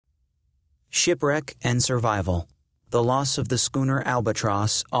Shipwreck and Survival. The Loss of the Schooner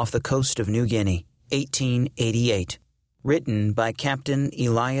Albatross off the coast of New Guinea, 1888. Written by Captain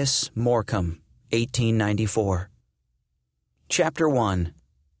Elias Morecambe, 1894. Chapter 1.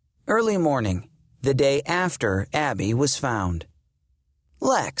 Early morning, the day after Abby was found.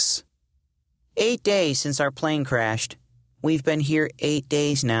 Lex. 8 days since our plane crashed. We've been here 8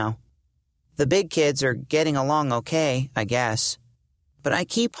 days now. The big kids are getting along okay, I guess. But I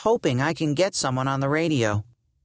keep hoping I can get someone on the radio.